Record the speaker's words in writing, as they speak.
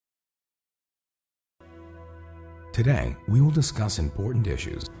Today, we will discuss important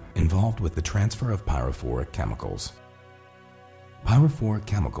issues involved with the transfer of pyrophoric chemicals. Pyrophoric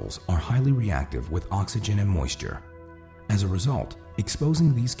chemicals are highly reactive with oxygen and moisture. As a result,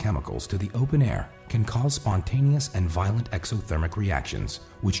 exposing these chemicals to the open air can cause spontaneous and violent exothermic reactions,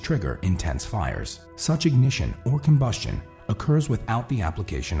 which trigger intense fires. Such ignition or combustion occurs without the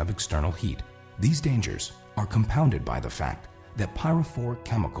application of external heat. These dangers are compounded by the fact that pyrophoric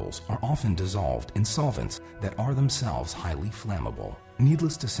chemicals are often dissolved in solvents that are themselves highly flammable.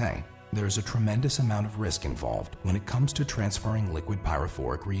 Needless to say, there is a tremendous amount of risk involved when it comes to transferring liquid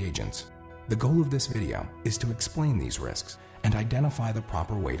pyrophoric reagents. The goal of this video is to explain these risks and identify the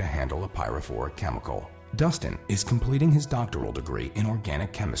proper way to handle a pyrophoric chemical. Dustin is completing his doctoral degree in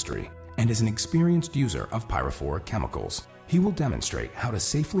organic chemistry and is an experienced user of pyrophoric chemicals. He will demonstrate how to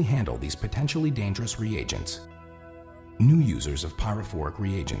safely handle these potentially dangerous reagents. New users of pyrophoric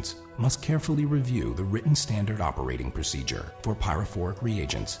reagents must carefully review the written standard operating procedure for pyrophoric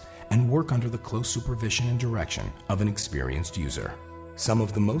reagents and work under the close supervision and direction of an experienced user. Some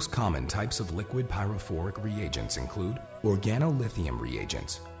of the most common types of liquid pyrophoric reagents include organolithium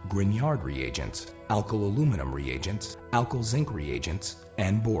reagents, Grignard reagents, alkyl aluminum reagents, alkyl zinc reagents,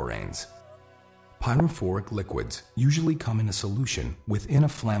 and boranes. Pyrophoric liquids usually come in a solution within a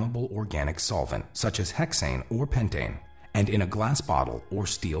flammable organic solvent such as hexane or pentane, and in a glass bottle or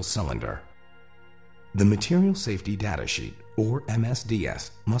steel cylinder. The Material Safety Data Sheet, or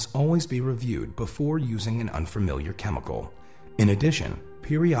MSDS, must always be reviewed before using an unfamiliar chemical. In addition,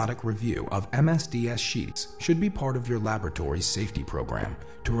 periodic review of MSDS sheets should be part of your laboratory's safety program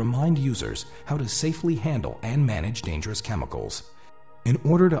to remind users how to safely handle and manage dangerous chemicals. In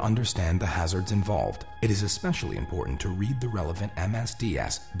order to understand the hazards involved, it is especially important to read the relevant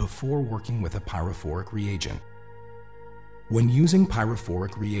MSDS before working with a pyrophoric reagent. When using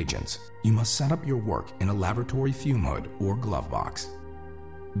pyrophoric reagents, you must set up your work in a laboratory fume hood or glove box.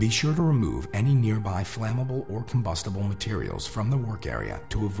 Be sure to remove any nearby flammable or combustible materials from the work area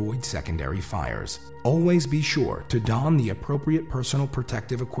to avoid secondary fires. Always be sure to don the appropriate personal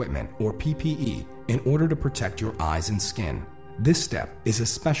protective equipment or PPE in order to protect your eyes and skin. This step is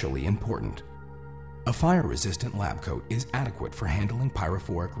especially important. A fire-resistant lab coat is adequate for handling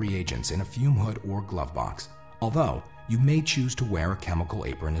pyrophoric reagents in a fume hood or glove box, although you may choose to wear a chemical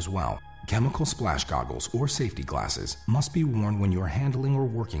apron as well. Chemical splash goggles or safety glasses must be worn when you are handling or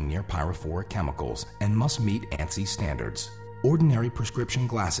working near pyrophoric chemicals and must meet ANSI standards. Ordinary prescription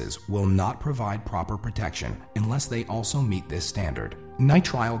glasses will not provide proper protection unless they also meet this standard.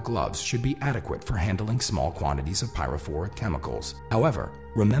 Nitrile gloves should be adequate for handling small quantities of pyrophoric chemicals. However,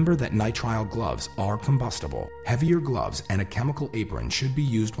 remember that nitrile gloves are combustible. Heavier gloves and a chemical apron should be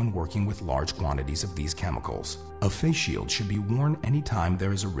used when working with large quantities of these chemicals. A face shield should be worn anytime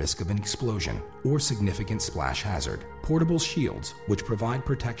there is a risk of an explosion or significant splash hazard. Portable shields, which provide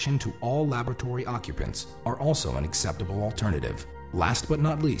protection to all laboratory occupants, are also an acceptable alternative. Last but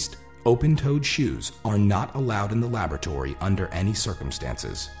not least, open-toed shoes are not allowed in the laboratory under any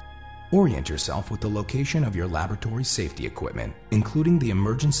circumstances. Orient yourself with the location of your laboratory safety equipment, including the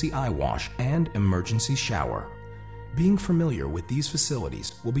emergency eye wash and emergency shower. Being familiar with these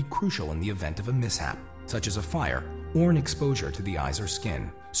facilities will be crucial in the event of a mishap, such as a fire or an exposure to the eyes or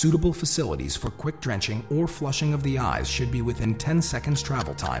skin. Suitable facilities for quick drenching or flushing of the eyes should be within 10 seconds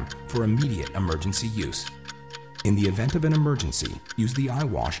travel time for immediate emergency use. In the event of an emergency, use the eye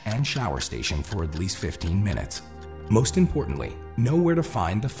wash and shower station for at least 15 minutes. Most importantly, know where to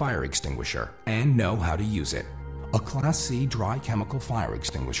find the fire extinguisher and know how to use it. A Class C dry chemical fire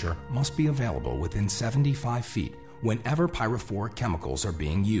extinguisher must be available within 75 feet whenever pyrophoric chemicals are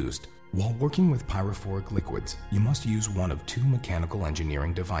being used. While working with pyrophoric liquids, you must use one of two mechanical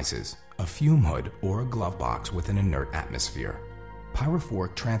engineering devices, a fume hood or a glove box with an inert atmosphere.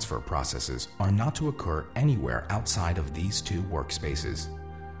 Pyrophoric transfer processes are not to occur anywhere outside of these two workspaces.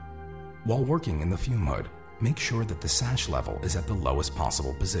 While working in the fume hood, make sure that the sash level is at the lowest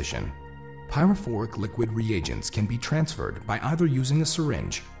possible position. Pyrophoric liquid reagents can be transferred by either using a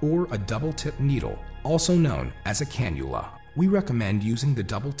syringe or a double-tip needle, also known as a cannula. We recommend using the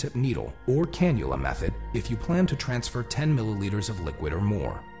double-tip needle or cannula method if you plan to transfer 10 milliliters of liquid or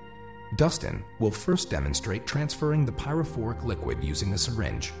more. Dustin will first demonstrate transferring the pyrophoric liquid using a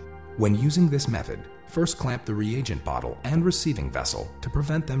syringe. When using this method, first clamp the reagent bottle and receiving vessel to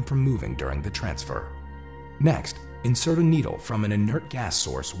prevent them from moving during the transfer. Next, insert a needle from an inert gas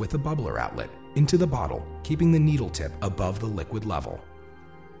source with a bubbler outlet into the bottle, keeping the needle tip above the liquid level.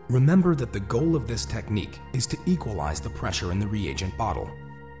 Remember that the goal of this technique is to equalize the pressure in the reagent bottle.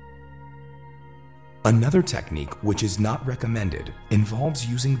 Another technique, which is not recommended, involves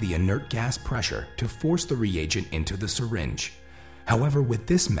using the inert gas pressure to force the reagent into the syringe. However, with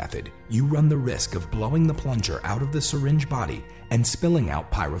this method, you run the risk of blowing the plunger out of the syringe body and spilling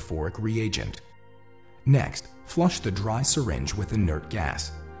out pyrophoric reagent. Next, flush the dry syringe with inert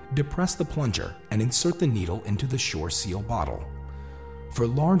gas. Depress the plunger and insert the needle into the SureSeal bottle. For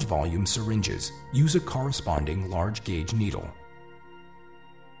large volume syringes, use a corresponding large gauge needle.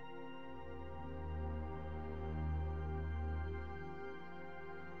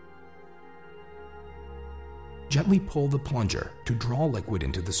 Gently pull the plunger to draw liquid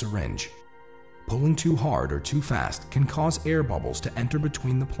into the syringe. Pulling too hard or too fast can cause air bubbles to enter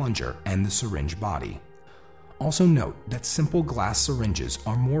between the plunger and the syringe body. Also note that simple glass syringes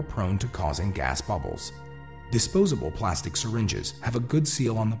are more prone to causing gas bubbles. Disposable plastic syringes have a good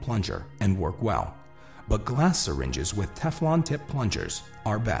seal on the plunger and work well, but glass syringes with Teflon tip plungers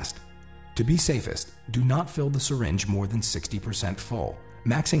are best. To be safest, do not fill the syringe more than 60% full,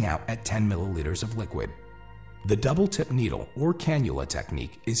 maxing out at 10 milliliters of liquid. The double tip needle or cannula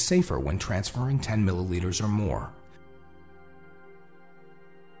technique is safer when transferring 10 milliliters or more.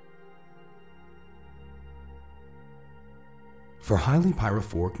 For highly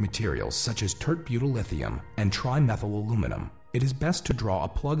pyrophoric materials such as tert-butyllithium and trimethylaluminum, it is best to draw a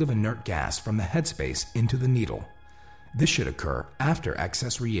plug of inert gas from the headspace into the needle. This should occur after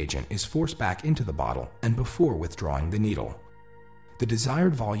excess reagent is forced back into the bottle and before withdrawing the needle. The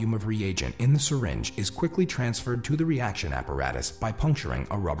desired volume of reagent in the syringe is quickly transferred to the reaction apparatus by puncturing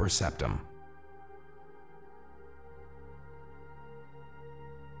a rubber septum.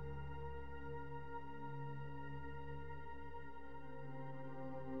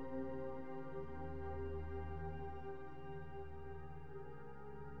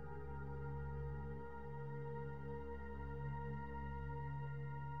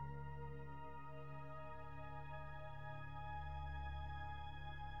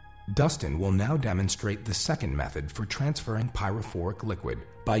 Dustin will now demonstrate the second method for transferring pyrophoric liquid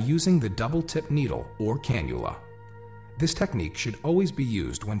by using the double-tip needle or cannula. This technique should always be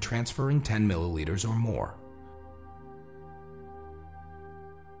used when transferring 10 milliliters or more.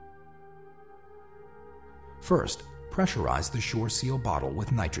 First, pressurize the SureSeal bottle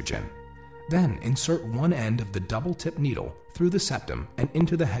with nitrogen. Then insert one end of the double-tip needle through the septum and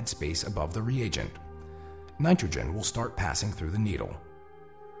into the headspace above the reagent. Nitrogen will start passing through the needle.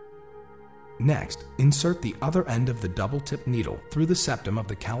 Next, insert the other end of the double-tip needle through the septum of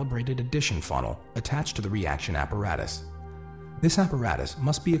the calibrated addition funnel attached to the reaction apparatus. This apparatus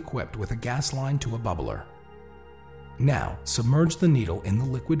must be equipped with a gas line to a bubbler. Now, submerge the needle in the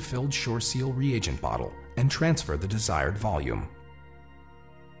liquid-filled SureSeal reagent bottle and transfer the desired volume.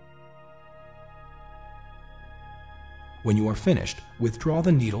 When you are finished, withdraw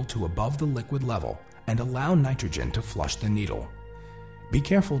the needle to above the liquid level and allow nitrogen to flush the needle. Be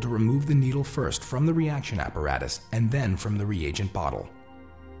careful to remove the needle first from the reaction apparatus and then from the reagent bottle.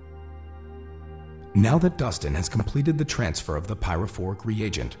 Now that Dustin has completed the transfer of the pyrophoric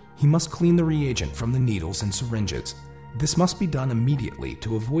reagent, he must clean the reagent from the needles and syringes. This must be done immediately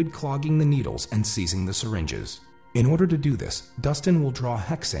to avoid clogging the needles and seizing the syringes. In order to do this, Dustin will draw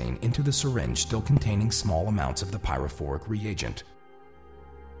hexane into the syringe still containing small amounts of the pyrophoric reagent.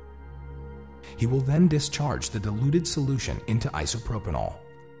 He will then discharge the diluted solution into isopropanol.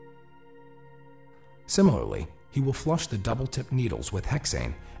 Similarly, he will flush the double-tip needles with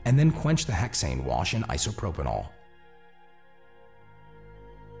hexane and then quench the hexane wash in isopropanol.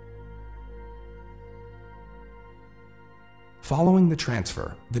 Following the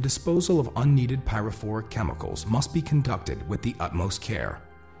transfer, the disposal of unneeded pyrophoric chemicals must be conducted with the utmost care.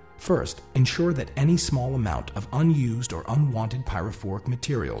 First, ensure that any small amount of unused or unwanted pyrophoric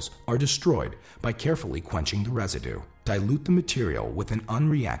materials are destroyed by carefully quenching the residue. Dilute the material with an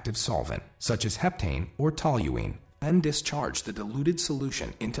unreactive solvent, such as heptane or toluene, then discharge the diluted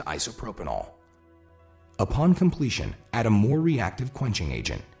solution into isopropanol. Upon completion, add a more reactive quenching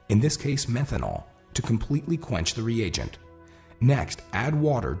agent, in this case methanol, to completely quench the reagent. Next, add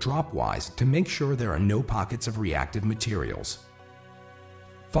water dropwise to make sure there are no pockets of reactive materials.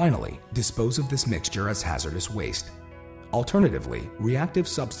 Finally, dispose of this mixture as hazardous waste. Alternatively, reactive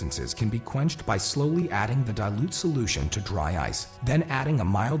substances can be quenched by slowly adding the dilute solution to dry ice, then adding a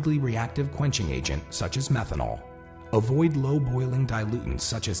mildly reactive quenching agent such as methanol. Avoid low-boiling dilutants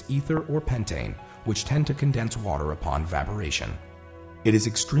such as ether or pentane, which tend to condense water upon evaporation. It is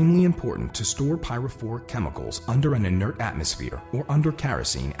extremely important to store pyrophoric chemicals under an inert atmosphere or under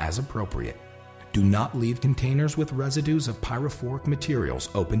kerosene as appropriate. Do not leave containers with residues of pyrophoric materials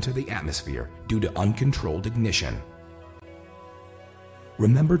open to the atmosphere due to uncontrolled ignition.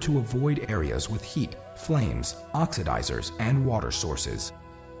 Remember to avoid areas with heat, flames, oxidizers, and water sources.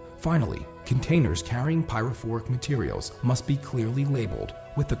 Finally, containers carrying pyrophoric materials must be clearly labeled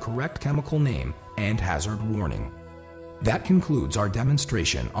with the correct chemical name and hazard warning. That concludes our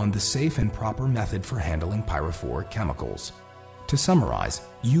demonstration on the safe and proper method for handling pyrophoric chemicals. To summarize,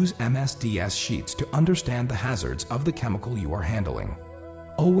 use MSDS sheets to understand the hazards of the chemical you are handling.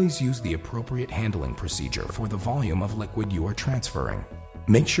 Always use the appropriate handling procedure for the volume of liquid you are transferring.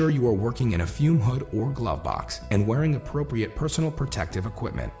 Make sure you are working in a fume hood or glove box and wearing appropriate personal protective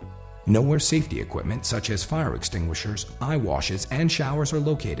equipment. Know where safety equipment such as fire extinguishers, eye washes, and showers are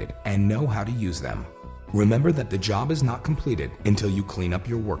located, and know how to use them. Remember that the job is not completed until you clean up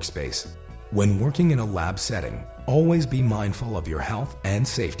your workspace. When working in a lab setting, always be mindful of your health and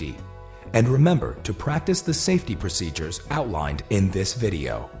safety. And remember to practice the safety procedures outlined in this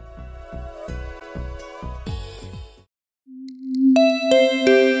video.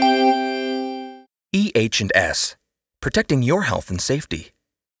 EH&S, protecting your health and safety.